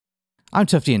I'm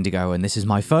Tufty Indigo and this is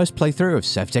my first playthrough of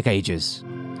Sevtech Ages.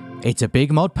 It's a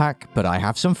big mod pack, but I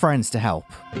have some friends to help.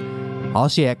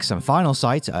 RCX and Final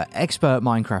Sight are expert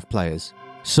Minecraft players.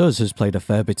 Suz has played a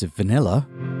fair bit of vanilla,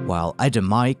 while Ed and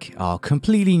Mike are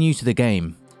completely new to the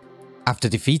game. After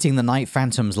defeating the Night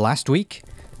Phantoms last week,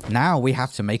 now we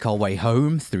have to make our way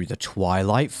home through the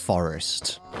Twilight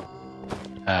Forest.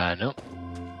 No.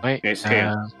 Wait. It's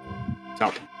here. It's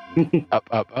up.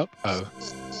 Up. Oh.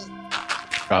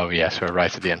 Oh, yes, we're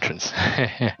right at the entrance.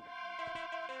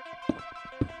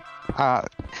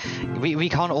 We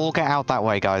can't all get out that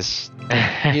way, guys.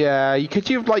 Yeah, could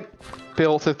you have, like,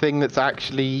 built a thing that's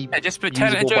actually just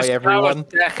pretend usable it by just everyone?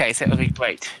 Staircase, it would be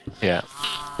great. Yeah.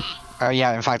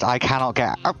 Yeah, in fact, I cannot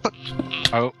get out.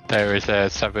 Oh, there is a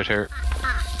saboteur.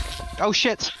 Oh,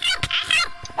 shit!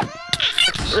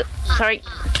 Sorry.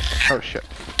 Oh, shit.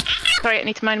 Sorry, I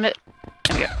need to mind a minute.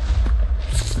 There we go.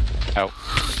 Oh,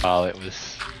 well, it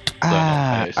was...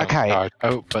 okay. Hard.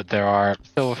 Oh, but there are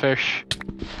silverfish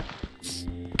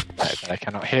that I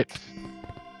cannot hit.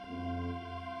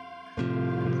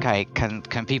 Okay,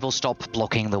 can people stop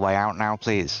blocking the way out now,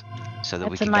 please? So that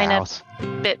we That's a can get minor out.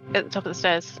 bit at the top of the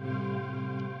stairs.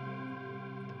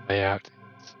 Way out.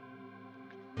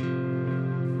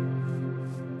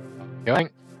 Going.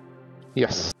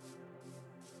 Yes.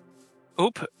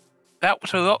 Oop, that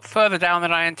was a lot further down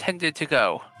than I intended to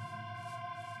go.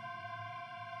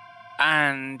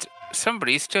 And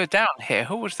somebody stood down here.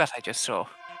 Who was that I just saw?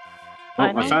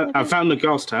 Oh, I found the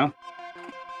ghost town.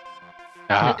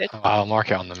 I'll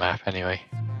mark it on the map anyway.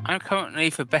 I'm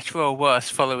currently, for better or worse,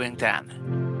 following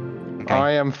Dan. Okay.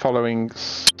 I am following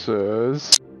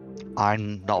Sirs.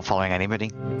 I'm not following anybody.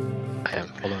 I am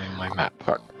following my map.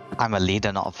 I'm a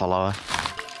leader, not a follower.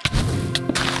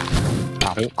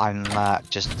 Oh. I'm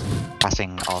just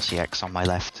passing RCX on my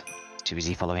left. Too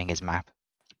busy following his map.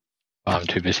 I'm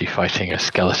too busy fighting a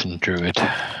skeleton druid.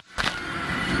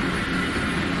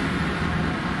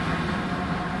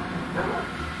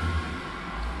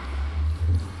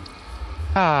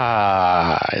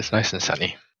 Ah, it's nice and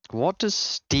sunny. What does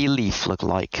steel leaf look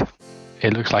like?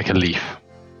 It looks like a leaf.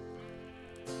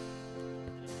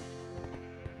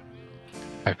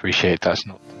 I appreciate that's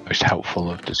not the most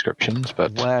helpful of descriptions,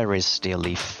 but... Where is steel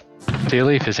leaf? Steel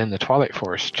leaf is in the Twilight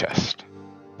Forest chest.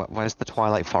 Where's the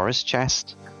Twilight Forest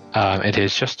chest? It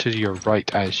is just to your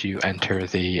right as you enter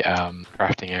the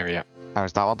crafting area. Oh,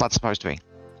 is that what that's supposed to be?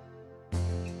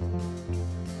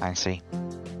 I see.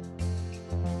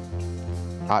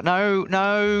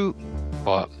 No!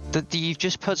 What? You've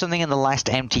just put something in the last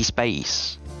empty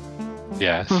space.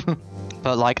 Yes.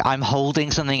 But, like, I'm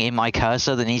holding something in my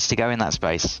cursor that needs to go in that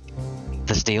space.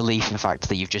 The steel leaf, in fact,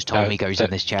 that you've just told me goes in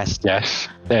this chest. Yes.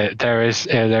 There is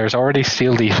already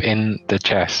steel leaf in the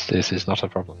chest. This is not a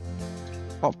problem.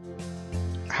 Well,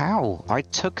 how? I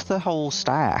took the whole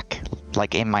stack,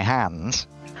 like, in my hand,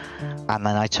 and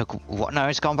then I took... What? No,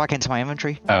 it's gone back into my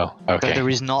inventory. Oh, okay. There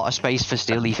is not a space for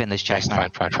steel leaf in this chest now.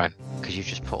 Fine. Because you've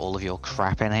just put all of your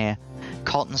crap in here.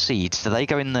 Cotton seeds, do they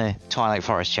go in the Twilight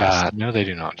Forest chest? No, they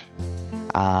do not.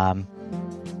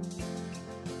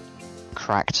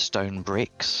 Cracked stone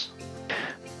bricks.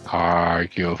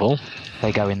 Arguable.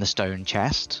 They go in the stone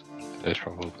chest. There's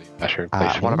probably a better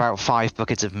place for What them. about 5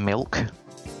 buckets of milk?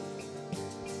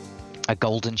 A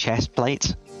golden chest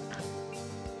plate?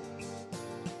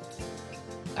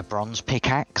 A bronze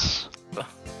pickaxe?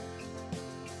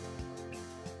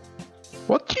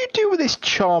 What do you do with this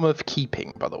charm of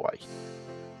keeping, by the way?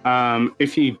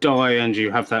 If you die and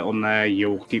you have that on there,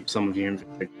 you'll keep some of your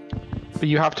inventory. But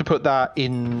you have to put that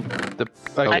in the...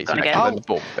 Okay, so the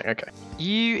ball thing, okay.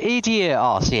 You idiot,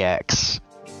 RCX.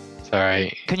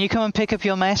 Sorry. Can you come and pick up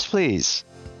your mess, please?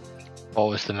 What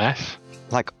was the mess?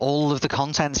 Like, all of the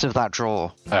contents of that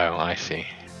drawer. Oh, I see.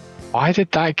 Why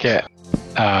did that get...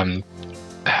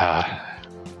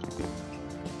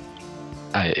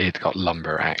 it got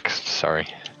lumber axed, sorry.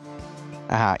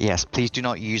 Yes, please do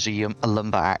not use a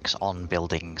lumber axe on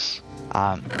buildings.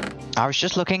 I was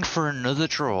just looking for another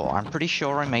drawer. I'm pretty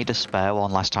sure I made a spare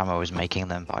one last time I was making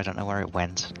them, but I don't know where it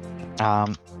went.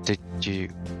 Did you...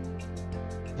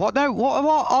 What? No,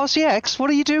 what? RCX, what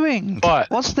are you doing? What?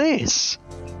 What's this?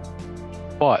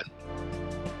 What?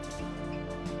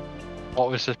 What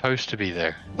was supposed to be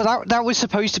there? Well, that was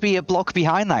supposed to be a block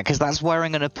behind that, because that's where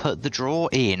I'm going to put the drawer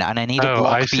in, and I need a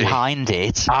block behind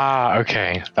it. Ah,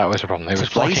 okay. That was a problem. It was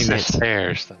blocking the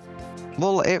stairs.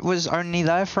 Well, it was only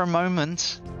there for a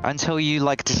moment, until you,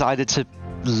 like, decided to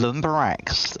lumber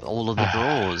axe all of the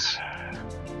drawers.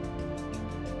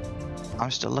 I'm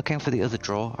still looking for the other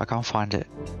drawer. I can't find it.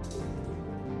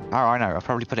 Oh, I know. I'll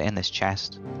probably put it in this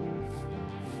chest.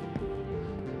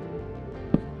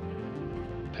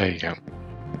 There you go.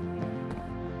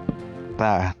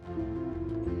 There.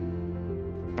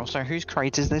 Also, whose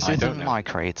crate is this? I don't Isn't know. my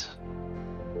crate.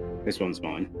 This one's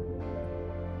mine.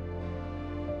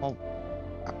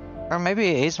 Or maybe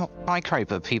it is my crate,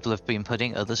 but people have been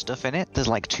putting other stuff in it. There's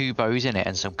like 2 bows in it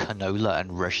and some canola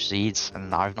and rush seeds,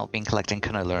 and I've not been collecting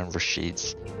canola and rush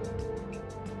seeds.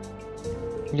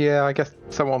 Yeah, I guess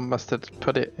someone must have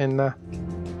put it in there.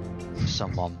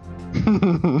 Someone.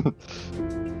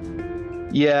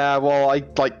 Yeah, well, I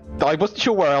wasn't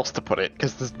sure where else to put it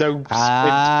because there's no sprint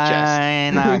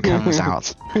chest. Now it comes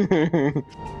out.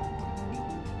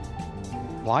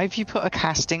 Why have you put a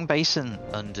casting basin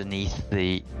underneath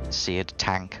the seared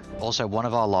tank? Also, one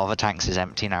of our lava tanks is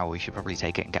empty now. We should probably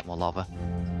take it and get more lava.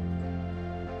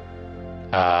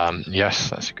 Yes,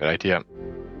 that's a good idea.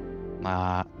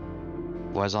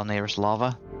 Where's our nearest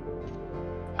lava?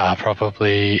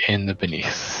 Probably in the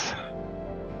beneath.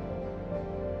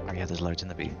 Oh yeah, there's loads in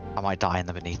the beneath. I might die in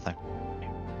the beneath though.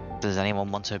 Does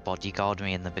anyone want to bodyguard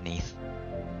me in the beneath?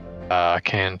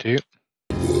 Can do.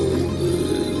 Are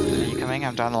you coming?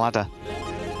 I'm down the ladder.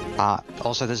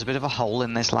 Also, there's a bit of a hole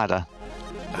in this ladder.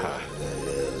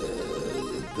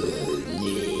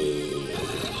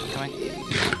 Coming?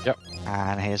 Yep.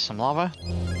 And here's some lava.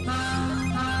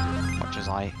 Watch as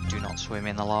I do not swim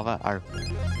in the lava. Oh.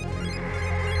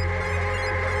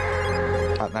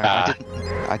 Oh no,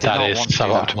 I did That not is want to do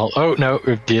that. suboptimal. Oh no,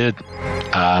 it did.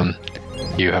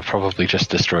 You have probably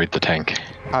just destroyed the tank.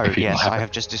 Oh if you yes, don't I have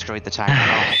have just destroyed the tank.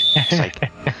 Oh, sake.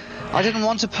 I didn't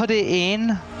want to put it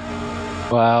in.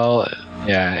 Well,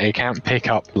 yeah, it can't pick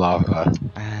up lava.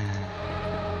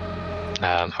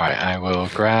 Alright, I will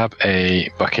grab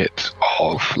a bucket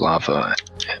of lava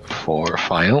for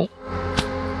final.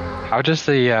 How does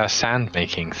the sand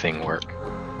making thing work?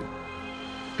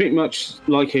 Pretty much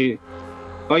like a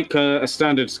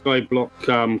standard skyblock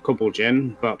cobble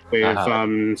gen, but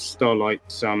with starlight,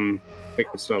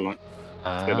 thicker starlight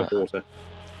instead of water.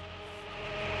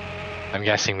 I'm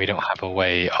guessing we don't have a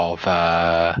way of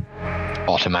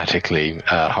automatically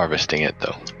harvesting it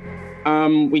though.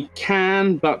 We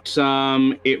can, but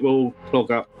it will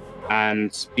clog up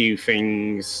and spew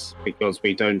things because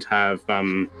we don't have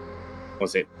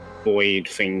void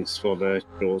things for the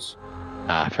drawers.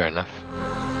 Fair enough.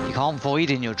 You can't void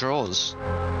in your drawers.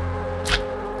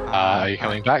 Are you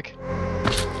coming back?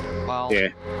 Well, Yeah,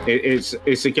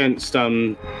 it's against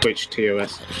Twitch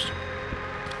TOS.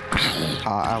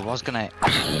 I was gonna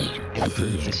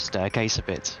improve this staircase a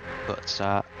bit, but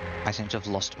I seem to have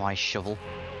lost my shovel.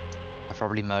 I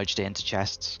probably merged it into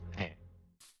chests.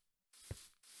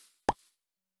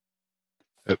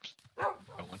 Oops.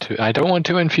 I don't want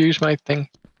to infuse my thing.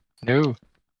 No.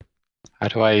 How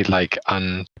do I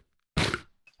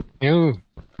No.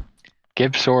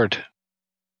 Give sword.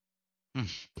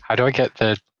 How do I get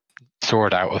the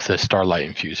sword out of the starlight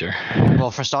infuser?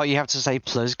 Well, for a start, you have to say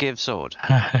plus give sword.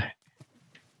 Thank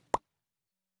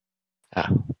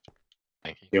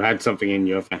you. You had something in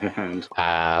your hand.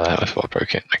 That was what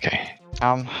broke it. Okay.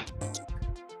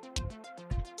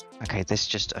 Okay, this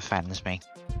just offends me.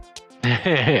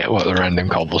 What, the random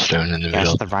cobblestone in the Yes,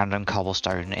 middle? the random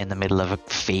cobblestone in the middle of a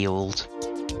field.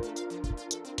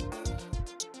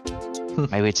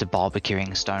 Maybe it's a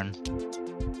barbecuing stone.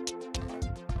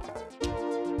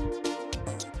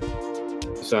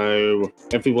 So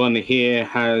everyone here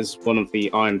has one of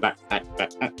the iron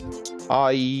backpacks.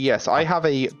 Yes, I have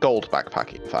a gold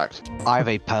backpack, in fact. I have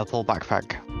a purple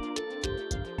backpack,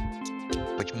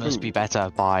 which must be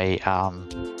better by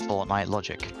Fortnite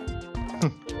logic.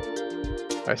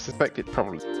 I suspect it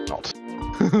probably not.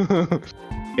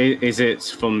 Is it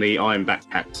from the iron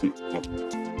backpacks?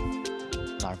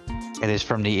 No, it is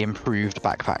from the improved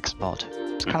backpacks mod.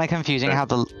 It's kind of confusing how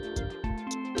the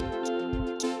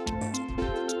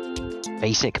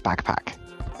basic backpack.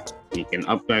 You can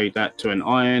upgrade that to an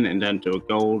iron and then to a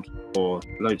gold for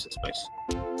loads of space.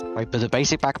 Wait, but the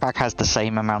basic backpack has the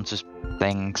same amount of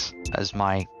things as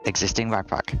my existing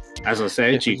backpack. As I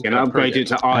said, If you you can can upgrade it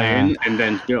to iron and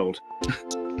then gold.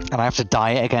 And I have to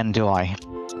dye it again, do I?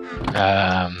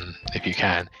 If you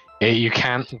can. You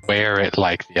can't wear it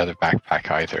like the other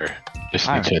backpack either. Just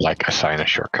need to assign a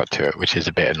shortcut to it, which is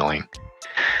a bit annoying.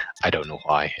 I don't know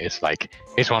why. It's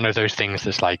one of those things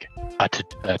that's a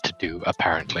to do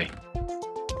apparently.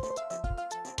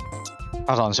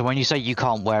 Hold on, so when you say you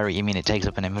can't wear it, you mean it takes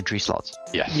up an inventory slot?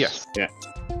 Yes. Yes. Yeah.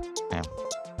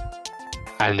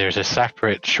 And there's a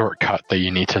separate shortcut that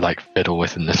you need to fiddle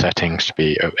with in the settings to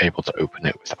be able to open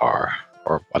it with R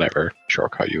or whatever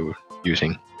shortcut you're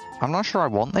using. I'm not sure I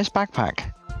want this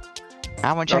backpack.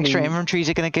 How much extra inventory is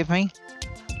it going to give me?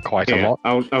 Quite a lot.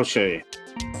 I'll show you.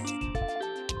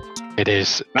 It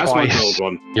is That's my twice gold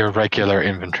one. your regular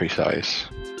inventory size.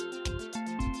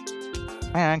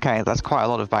 Yeah, okay, that's quite a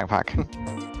lot of backpack.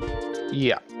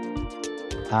 Yeah.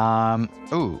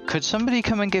 Ooh, could somebody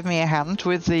come and give me a hand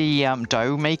with the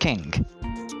dough making?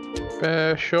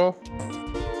 Sure.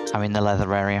 I'm in the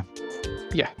leather area.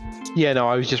 Yeah, no,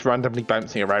 I was just randomly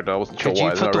bouncing around. I wasn't sure Could why.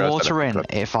 you Then put I the realised water I in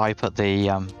didn't if I put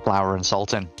the flour and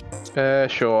salt in?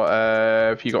 Sure.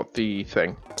 Have you got the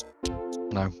thing?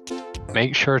 No.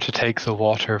 Make sure to take the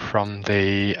water from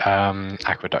the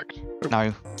aqueduct.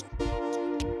 No.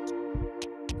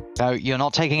 No, you're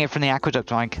not taking it from the aqueduct,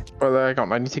 Mike. Well, hang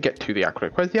on. I need to get to the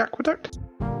aqueduct. Where's the aqueduct?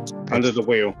 Under the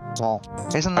wheel. Well,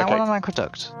 isn't that Okay. one an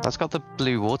aqueduct? That's got the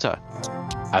blue water.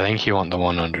 I think you want the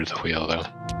one under the wheel, though.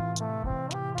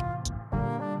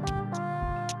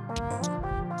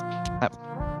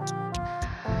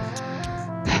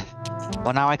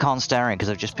 Well, now I can't stare at it because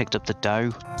I've just picked up the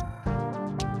dough.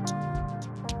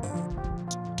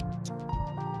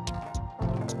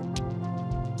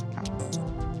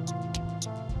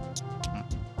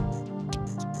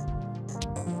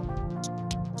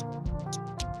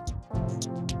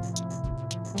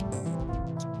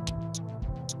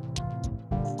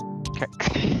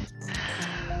 Okay.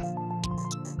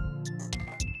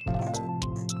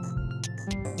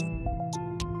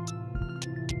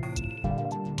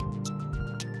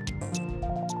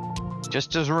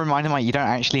 Just as a reminder, Mike, you don't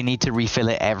actually need to refill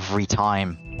it every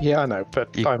time. Yeah, I know, but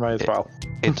I may as well.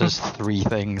 It does 3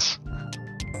 things.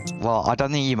 Well, I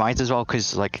don't think you might as well,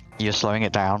 because, like, you're slowing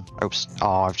it down. Oops.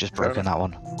 Oh, I've just broken that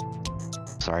one.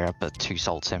 Sorry, I put 2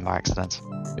 salts in by accident.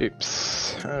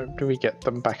 Oops. How do we get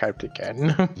them back out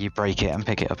again? You break it and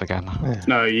pick it up again.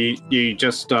 No, you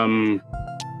just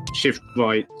shift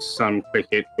right, click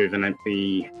it with an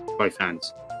empty both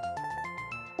hands.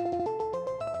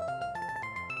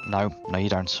 No, you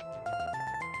don't.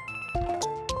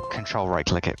 Control right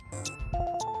click it.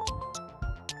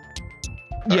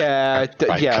 Yeah,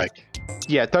 Right yeah, click.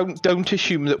 yeah. Don't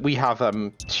assume that we have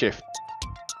shift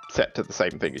set to the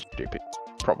same thing as you do.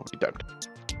 Probably don't.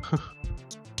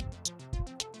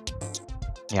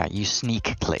 Yeah, you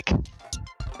sneak click.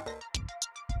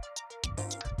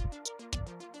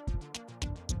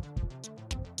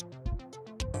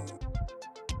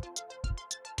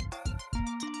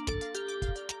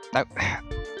 No.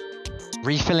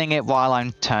 Refilling it while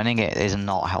I'm turning it is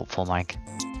not helpful, Mike.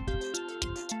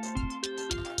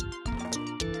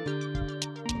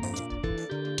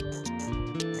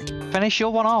 Finish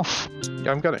your one off.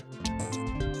 Yeah, I'm gonna.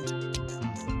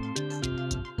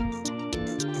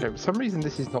 Okay, for some reason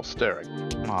this is not stirring.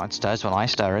 Oh, it stirs when I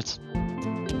stir it.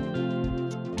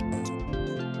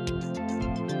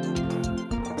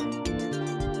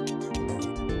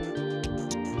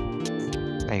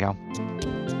 There you go.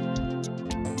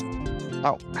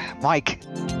 Oh, Mike.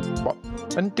 What? I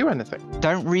didn't do anything.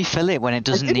 Don't refill it when it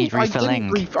doesn't need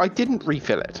refilling. I didn't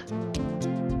refill it.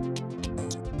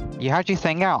 You had your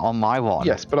thing out on my one.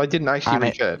 Yes, but I didn't actually And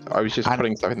refill it. I was just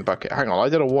putting stuff in the bucket. Hang on, I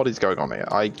don't know what is going on here.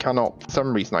 I cannot, for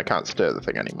some reason, I can't stir the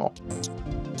thing anymore.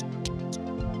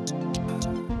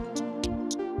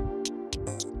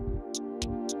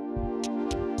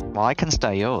 Well, I can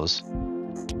stir yours.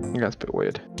 Yeah, that's a bit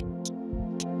weird.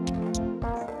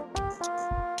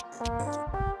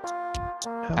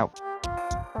 Oh.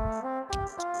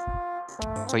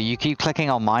 But you keep clicking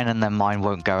on mine and then mine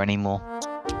won't go anymore.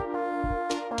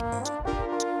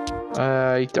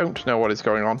 I don't know what is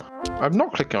going on. I'm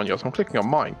not clicking on yours, I'm clicking on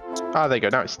mine. Ah, there you go,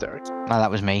 now it's stirring. No, that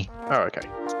was me. Oh, okay.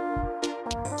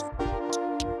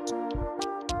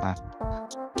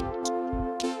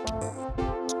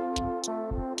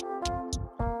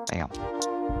 There you go.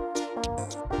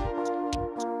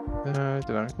 I don't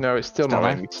know. No, it's still Still not no?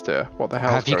 letting me stir. What the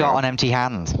hell? Have you got an empty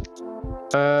hand?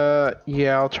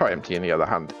 Yeah, I'll try emptying the other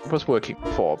hand. It was working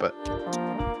before, but...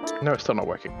 No, it's still not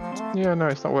working. Yeah, no,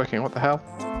 it's not working. What the hell?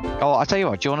 Oh, I'll tell you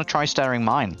what, do you want to try stirring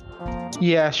mine?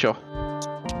 Yeah, sure.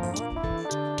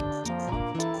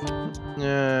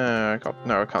 No,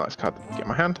 I can't. Let's get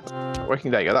my hand.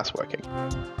 Working. There you go. That's working.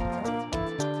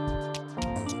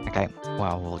 Okay,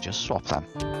 well, we'll just swap them.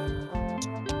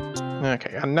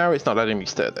 Okay, and now it's not letting me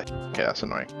stir this. Okay, that's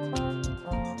annoying.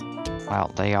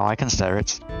 Well, there you go, I can stir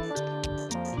it.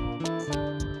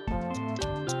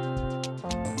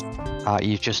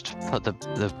 You've just put the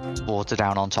water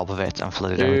down on top of it and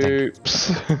flooded everything.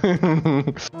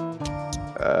 Oops.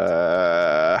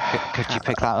 Could you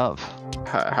pick that up?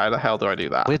 How the hell do I do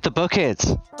that? With the bucket!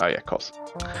 Oh yeah, of course.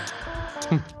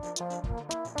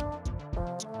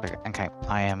 Okay,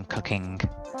 I am cooking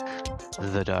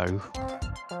the dough.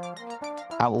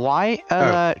 Why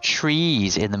are there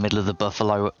trees in the middle of the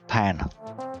buffalo pen?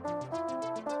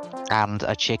 and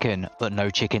a chicken, but no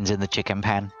chickens in the chicken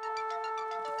pen.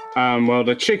 Well,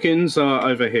 the chickens are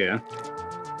over here.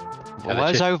 Yeah,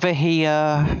 Where's over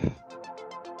here?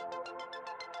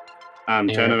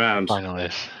 Turn around. Final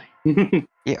is.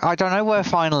 Yeah, I don't know where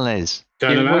Final is.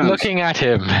 Turn You were around. looking at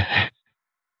him.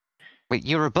 Wait,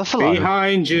 you're a buffalo?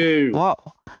 Behind you. What?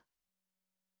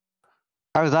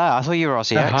 Oh, there. I thought you were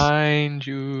RCX. Behind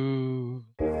you.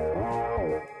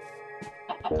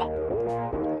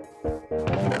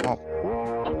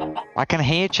 I can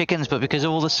hear chickens, but because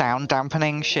of all the sound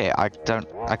dampening shit, I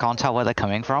can't tell where they're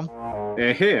coming from.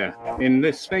 They're here in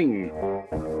this thing.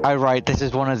 Oh, right. This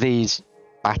is one of these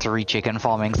battery chicken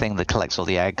farming thing that collects all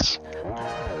the eggs.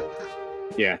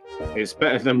 Yeah, it's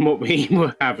better than what we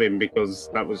were having because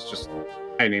that was just a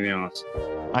pain in the ass.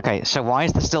 Okay, so why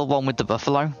is there still one with the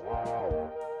buffalo?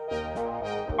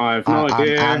 I have no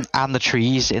idea. And the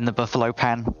trees in the buffalo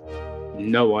pen.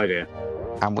 No idea.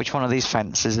 And which one of these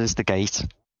fences is the gate?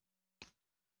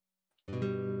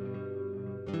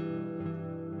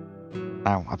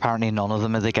 No, apparently none of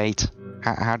them are the gate.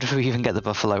 How do we even get the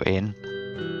buffalo in?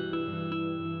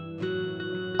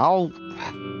 Oh!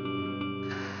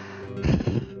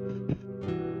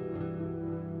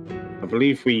 I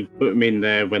believe we put them in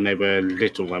there when they were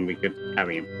little and we could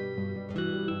carry them.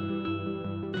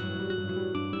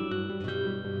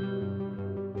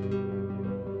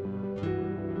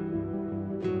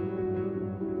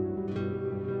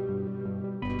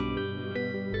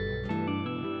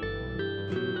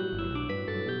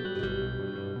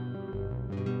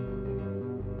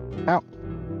 Oh.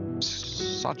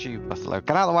 Sod you, buffalo.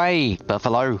 Get out of the way,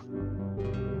 buffalo!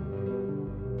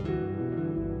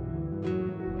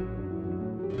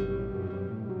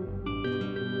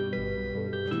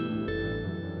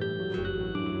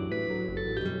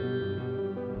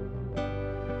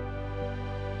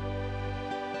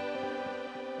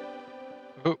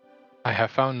 Oh, I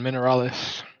have found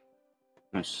mineralis.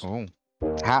 Nice. Oh.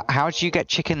 How do you get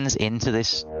chickens into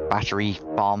this battery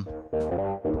farm?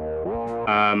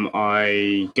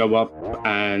 I go up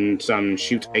and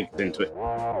shoot eggs into it.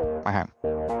 Okay.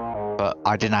 But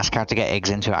I didn't ask how to get eggs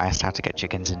into it, I asked how to get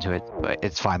chickens into it. But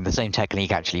it's fine, the same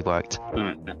technique actually worked.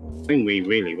 The thing we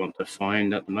really want to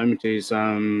find at the moment is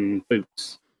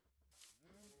boots.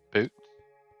 Boots?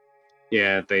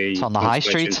 Yeah, the. It's on the high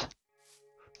constellation. street.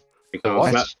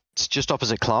 Because that, It's just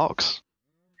opposite Clark's.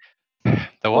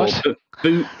 The what?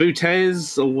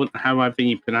 Bootes, or however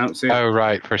you pronounce it. Oh,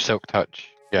 right, for Silk Touch.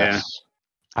 Yes.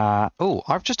 Oh,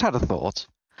 I've just had a thought.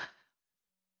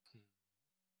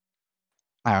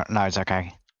 Oh, no, it's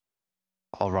okay.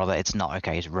 Or rather, it's not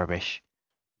okay, it's rubbish.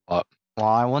 What? Well,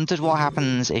 I wondered what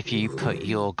happens if you put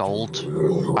your gold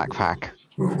backpack,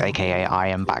 aka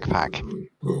iron backpack,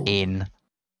 in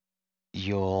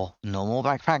your normal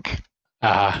backpack,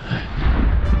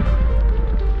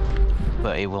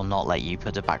 but it will not let you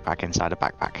put a backpack inside a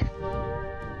backpack.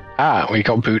 We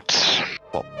got boots.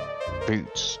 What?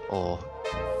 Boots or...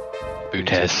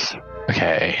 Bootes.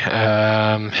 Okay.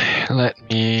 Let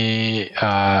me. Do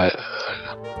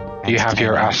you have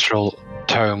your astral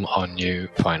tome on you,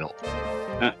 Final?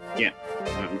 Yeah.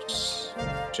 I'm just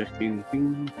checking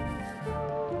things.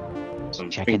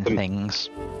 Checking things.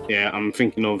 Yeah, I'm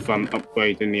thinking of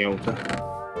upgrading the altar.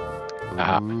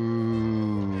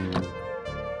 Ooh.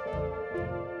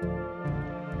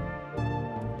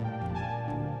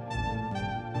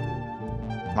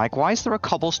 Mike, why is there a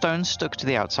cobblestone stuck to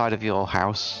the outside of your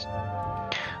house?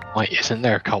 Why isn't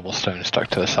there a cobblestone stuck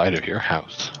to the side of your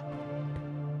house?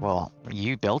 Well,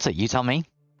 you built it, you tell me.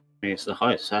 It's the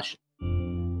highest session.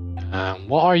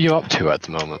 What are you up to at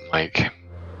the moment, Mike?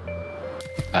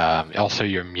 Also,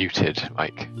 you're muted,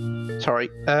 Mike. Sorry.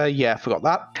 Yeah, forgot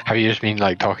that. Have you just been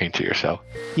like talking to yourself?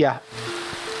 Yeah.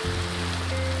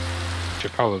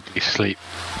 Should probably sleep.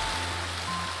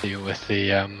 Deal with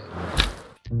the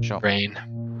rain.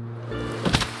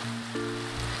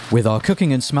 With our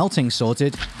cooking and smelting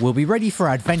sorted, we'll be ready for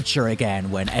adventure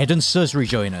again when Ed and Suz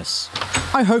rejoin us.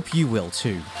 I hope you will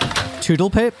too. Toodle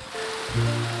pip. You're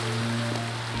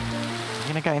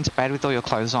gonna go into bed with all your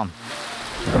clothes on.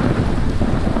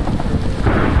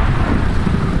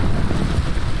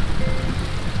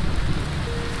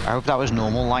 I hope that was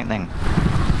normal lightning,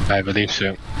 I believe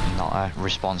so. not a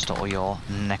response to all your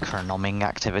necronoming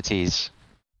activities.